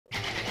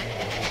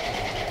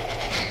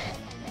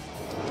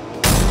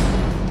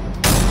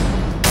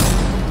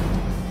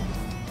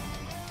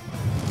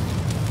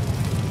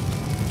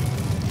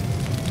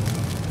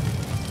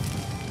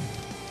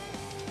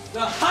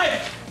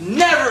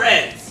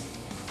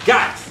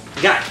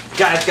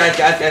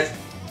Guys.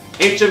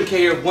 HMK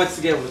here once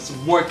again with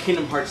some more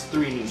Kingdom Hearts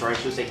 3 news, or I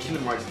should say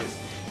Kingdom Hearts news.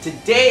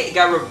 Today it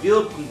got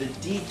revealed from the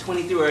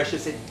D23, or I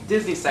should say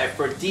Disney site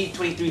for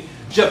D23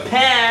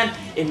 Japan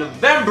in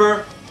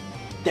November,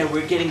 that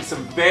we're getting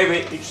some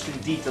very interesting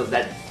details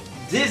that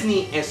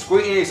Disney and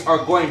Square Enix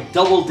are going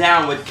double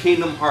down with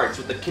Kingdom Hearts,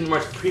 with the Kingdom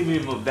Hearts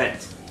Premium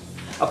event.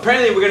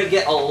 Apparently we're going to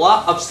get a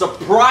lot of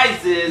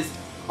surprises,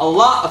 a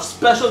lot of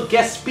special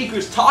guest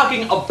speakers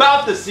talking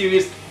about the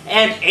series,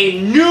 and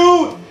a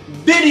new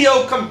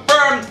video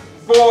confirmed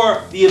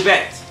for the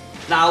event.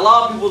 Now a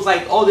lot of people's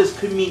like, oh, this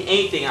could mean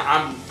anything.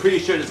 I'm pretty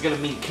sure it's going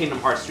to mean Kingdom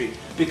Hearts 3,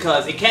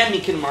 because it can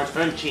mean Kingdom Hearts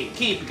Unchained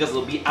Key, because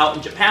it'll be out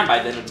in Japan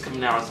by then. It's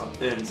coming out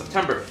in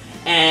September.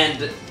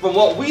 And from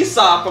what we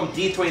saw from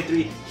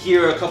D23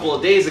 here a couple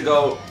of days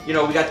ago, you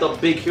know, we got the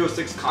big Hero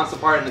 6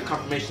 concept art and the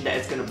confirmation that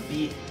it's going to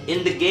be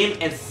in the game.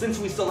 And since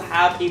we still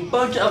have a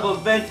bunch of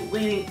events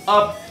leading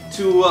up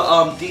to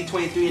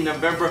D23 in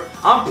November,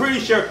 I'm pretty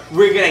sure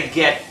we're going to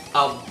get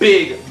a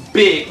big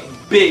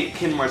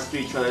Kingdom Hearts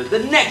 3 trailer. The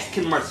next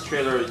Kingdom Hearts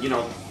trailer, you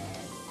know,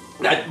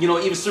 that, you know,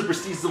 even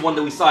supersedes the one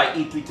that we saw at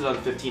E3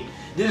 2015.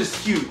 This is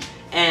huge.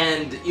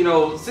 And, you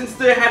know, since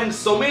they're having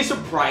so many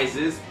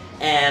surprises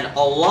and a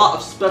lot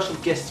of special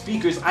guest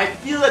speakers, I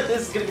feel that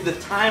this is going to be the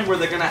time where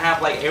they're going to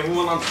have like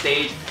everyone on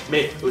stage.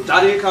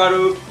 Utari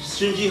Hikaru,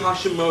 Shinji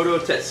Hashimoto,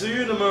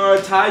 Tetsuya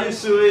Nomura, Tai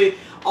Yusui,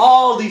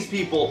 all these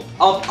people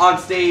up on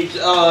stage,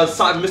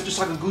 Mr.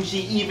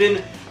 Sakaguchi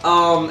even,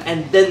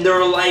 and then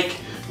they're like,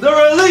 the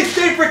release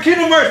date for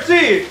Kingdom Hearts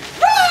 3!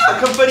 Ah!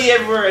 Confetti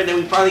everywhere, and then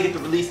we finally get the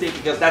release date,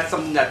 because that's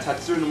something that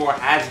Tetsuya Nomura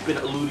has been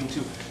alluding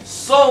to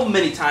so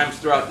many times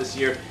throughout this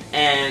year,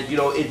 and you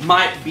know, it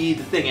might be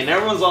the thing. And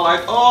everyone's all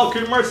like, oh,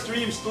 Kingdom Hearts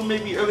 3 still may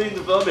be early in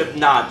development.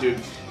 Nah, dude.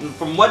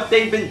 From what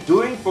they've been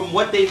doing, from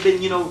what they've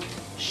been, you know,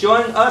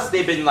 showing us,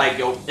 they've been like,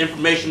 yo,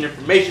 information.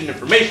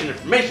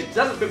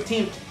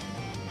 2015,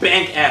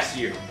 bank-ass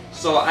year.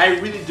 So I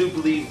really do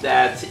believe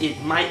that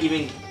it might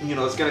even, you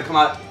know, it's going to come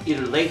out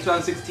either late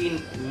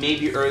 2016,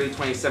 maybe early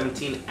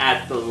 2017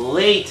 at the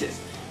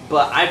latest.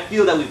 But I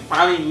feel that we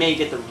finally may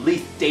get the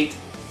release date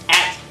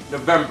at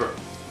November.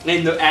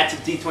 At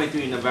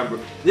D23 in November.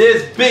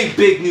 This is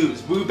big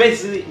news.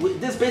 This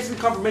is basically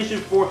confirmation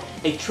for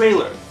a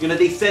trailer. You know,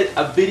 they said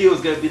a video is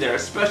going to be there, a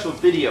special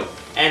video.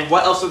 And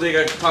what else are they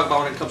going to talk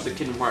about when it comes to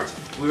Kingdom Hearts?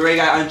 We already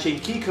got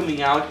Unchained Key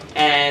coming out,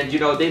 and you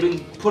know, they've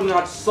been putting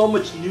out so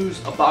much news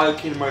about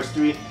Kingdom Hearts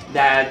 3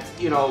 that,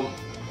 you know,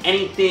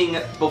 anything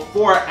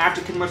before or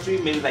after Kingdom Hearts 3,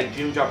 maybe like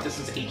Dream Drop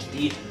Distance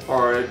HD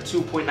or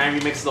 2.9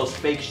 remixes, those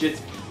fake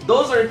shits.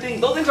 Those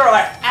things are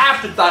like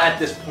afterthought at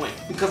this point,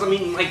 because I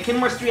mean, like, Kingdom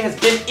Hearts 3 has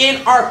been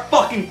in our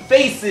fucking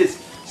faces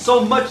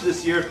so much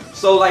this year,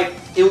 so like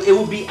it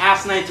would be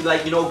asinine to,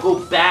 like, you know, go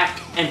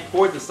back and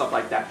forth and stuff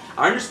like that.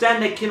 I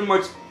understand that Kingdom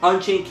Hearts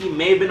Unchained Key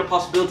may have been a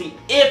possibility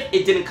if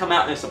it didn't come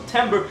out in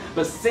September,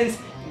 but since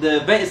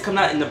the event is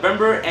coming out in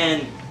November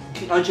and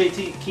Unchained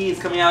Key is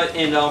coming out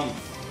in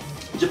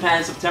Japan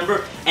in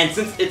September, and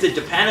since it's a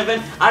Japan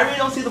event, I really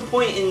don't see the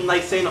point in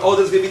like saying, oh,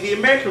 this is gonna be the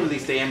American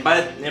release day, and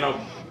by the, you know,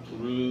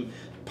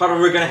 probably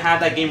we're going to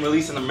have that game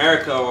released in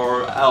America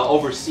or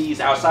overseas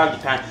outside of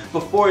Japan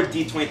before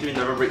D23 in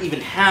November even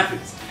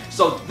happens.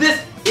 So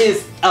this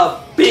is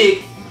a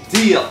big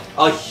deal,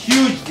 a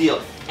huge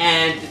deal.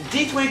 And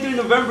D23 in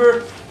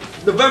November,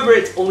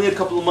 it's only a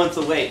couple of months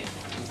away.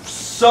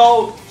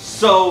 So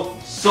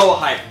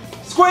hyped.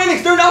 Square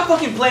Enix, they're not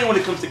fucking playing when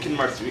it comes to Kingdom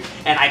Hearts 3,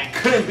 and I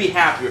couldn't be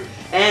happier.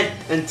 And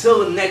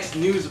until the next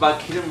news about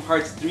Kingdom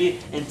Hearts 3,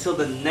 until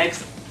the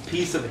next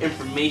piece of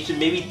information,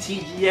 maybe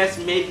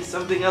TGS, maybe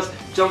something else,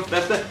 Jump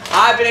Festa,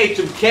 I've been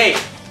HMK.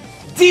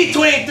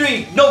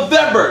 D23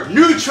 November,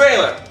 new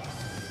trailer,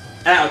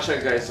 and I'll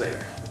check you guys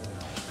later.